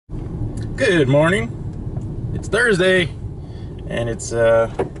Good morning. It's Thursday, and it's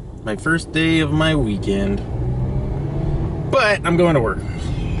my first day of my weekend. But I'm going to work.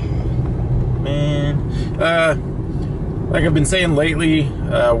 Man, like I've been saying lately,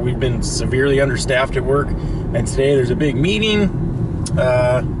 we've been severely understaffed at work, and today there's a big meeting.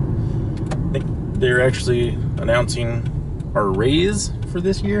 I think they're actually announcing our raise for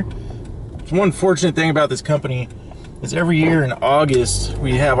this year. One fortunate thing about this company is every year in August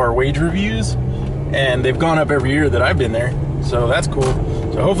we have our wage reviews, and they've gone up every year that I've been there, so that's cool.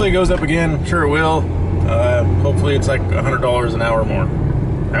 So hopefully it goes up again. I'm sure it will. Hopefully it's like $100 an hour more.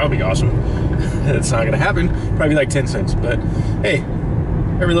 That would be awesome. It's not gonna happen. Probably like 10 cents, but hey,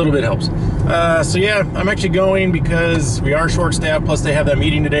 every little bit helps. So yeah, I'm actually going because we are short staffed, plus they have that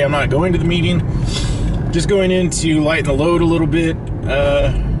meeting today. I'm not going to the meeting, just going in to lighten the load a little bit.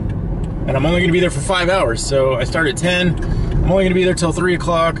 And I'm only going to be there for 5 hours, so I start at 10. I'm only going to be there till 3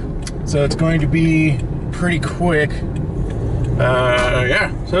 o'clock, so it's going to be pretty quick.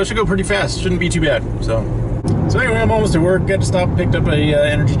 Yeah, so it should go pretty fast. Shouldn't be too bad. So anyway, I'm almost at work. Got to stop, picked up a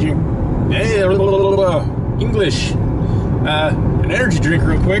energy drink. English. An energy drink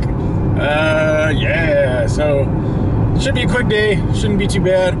real quick. Yeah, so it should be a quick day. Shouldn't be too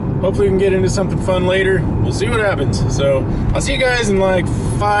bad. Hopefully we can get into something fun later. We'll see what happens. So I'll see you guys in like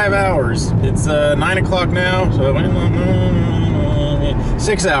 5 hours. It's 9 o'clock now, so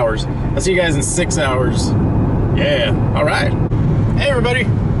 6 hours. I'll see you guys in 6 hours. Yeah, all right. Hey everybody,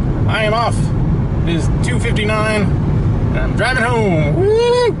 I am off. It is 2:59, and I'm driving home.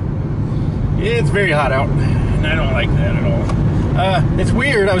 Woo! It's very hot out, and I don't like that at all. It's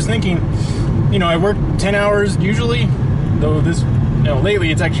weird. I was thinking, you know, I work 10 hours usually, though this, you know,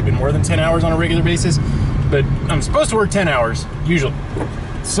 lately it's actually been more than 10 hours on a regular basis, but I'm supposed to work 10 hours usually.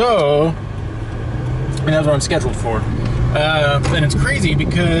 So, and that's what I'm scheduled for. And it's crazy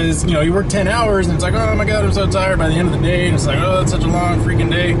because, you know, you work 10 hours and it's like, oh my God, I'm so tired by the end of the day. And it's like, oh, that's such a long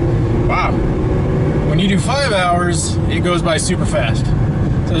freaking day. Wow. When you do 5 hours, it goes by super fast.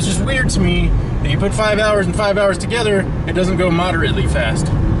 So it's just weird to me that you put 5 hours and 5 hours together, it doesn't go moderately fast.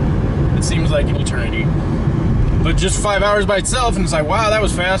 It seems like an eternity. But just 5 hours by itself, and it's like, wow, that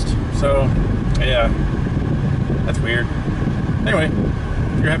was fast. So, yeah, that's weird. Anyway,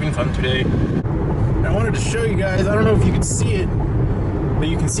 you're having fun today. I wanted to show you guys, I don't know if you can see it, but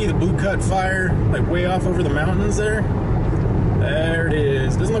you can see the Blue Cut fire, like way off over the mountains there. There it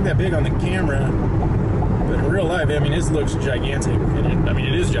is. It doesn't look that big on the camera, but in real life, I mean, it looks gigantic. And I mean,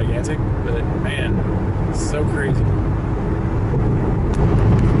 it is gigantic, but man, it's so crazy.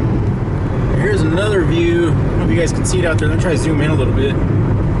 Here's another view. I don't know if you guys can see it out there. Let me try to zoom in a little bit.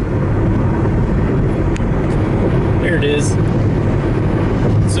 There it is.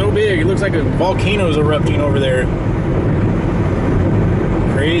 It's so big. It looks like a volcano's erupting over there.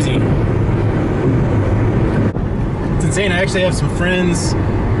 Crazy. It's insane. I actually have some friends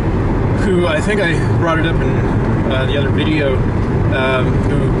who, I think I brought it up in the other video,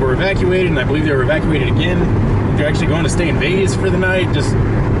 who were evacuated, and I believe they were evacuated again. They're actually going to stay in Vegas for the night, just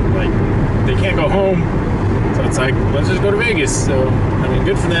like, they can't go home, so it's like, let's just go to Vegas. So, I mean,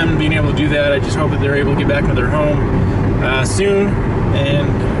 good for them being able to do that. I just hope that they're able to get back into their home soon, and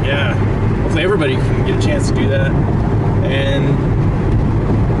yeah, hopefully everybody can get a chance to do that. And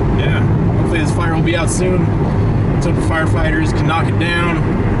yeah, hopefully this fire will be out soon, so the firefighters can knock it down,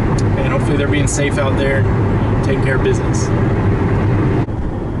 and hopefully they're being safe out there, taking care of business.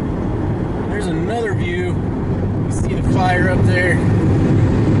 There's another view. You see the fire up there.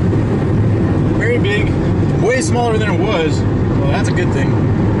 Very big, way smaller than it was. Well, that's a good thing.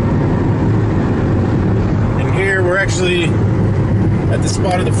 And here we're actually at the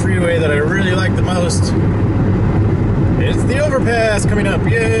spot of the freeway that I really like the most. It's the overpass coming up.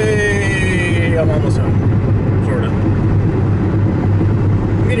 Yay! I'm almost home, sort of.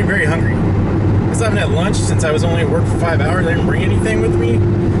 I'm getting very hungry. I still haven't had lunch since I was only at work for 5 hours. I didn't bring anything with me,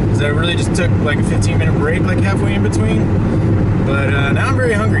 because I really just took like a 15-minute break, like halfway in between. But now I'm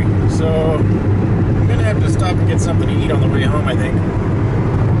very hungry, so I'm gonna have to stop and get something to eat on the way home, I think.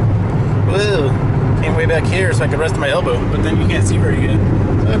 Whoa, came way back here so I could rest my elbow, but then you can't see very good.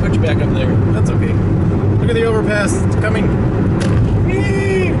 So I put you back up there. That's okay. Look at the overpass, it's coming.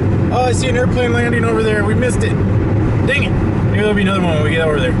 Whee! Oh, I see an airplane landing over there. We missed it. Dang it. Maybe there'll be another one when we get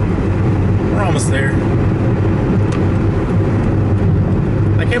over there. We're almost there.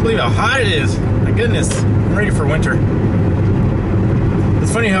 I can't believe how hot it is. My goodness, I'm ready for winter.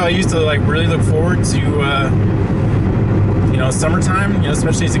 It's funny how I used to like really look forward to, you know, summertime, you know,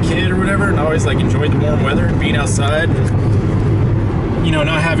 especially as a kid or whatever, and I always like enjoyed the warm weather and being outside, and, you know,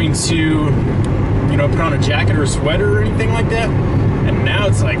 not having to, you know, put on a jacket or a sweater or anything like that. And now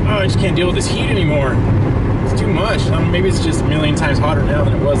it's like, oh, I just can't deal with this heat anymore. It's too much. Maybe it's just a million times hotter now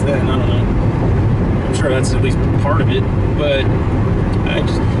than it was then. I don't know. I'm sure that's at least part of it. But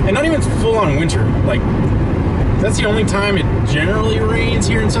and not even full on winter. Like, that's the only time it generally rains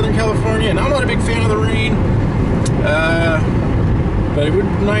here in Southern California, and I'm not a big fan of the rain. But it would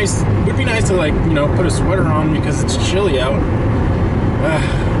be nice to, like, you know, put a sweater on because it's chilly out.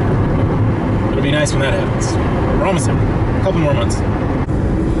 It'll be nice when that happens. We're almost there. A couple more months.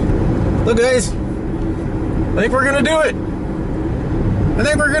 Look, guys. I think we're gonna do it. I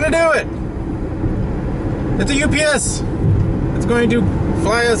think we're gonna do it. It's a UPS. It's going to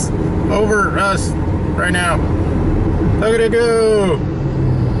fly us over us right now. Look at it go.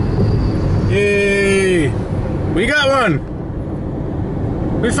 Yay. We got one.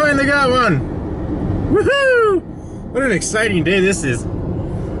 We finally got one. Woohoo! What an exciting day this is.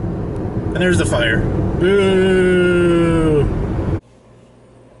 And there's the fire. Boo!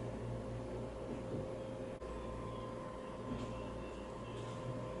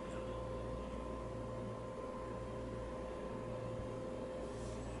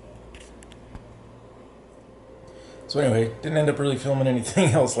 So anyway, didn't end up really filming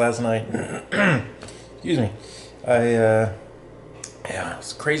anything else last night. Excuse me. Yeah, I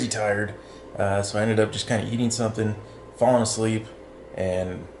was crazy tired. So I ended up just kind of eating something, falling asleep,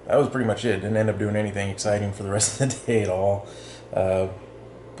 and that was pretty much it. Didn't end up doing anything exciting for the rest of the day at all.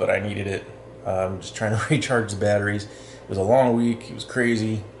 But I needed it. Just trying to recharge the batteries. It was a long week. It was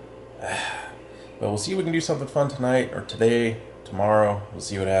crazy. But we'll see if we can do something fun tonight or today, tomorrow. We'll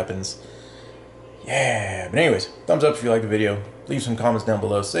see what happens. Yeah, but anyways, thumbs up if you like the video. Leave some comments down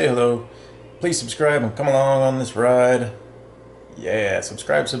below. Say hello. Please subscribe and come along on this ride. Yeah,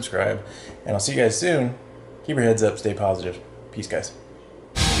 subscribe. And I'll see you guys soon. Keep your heads up. Stay positive. Peace, guys.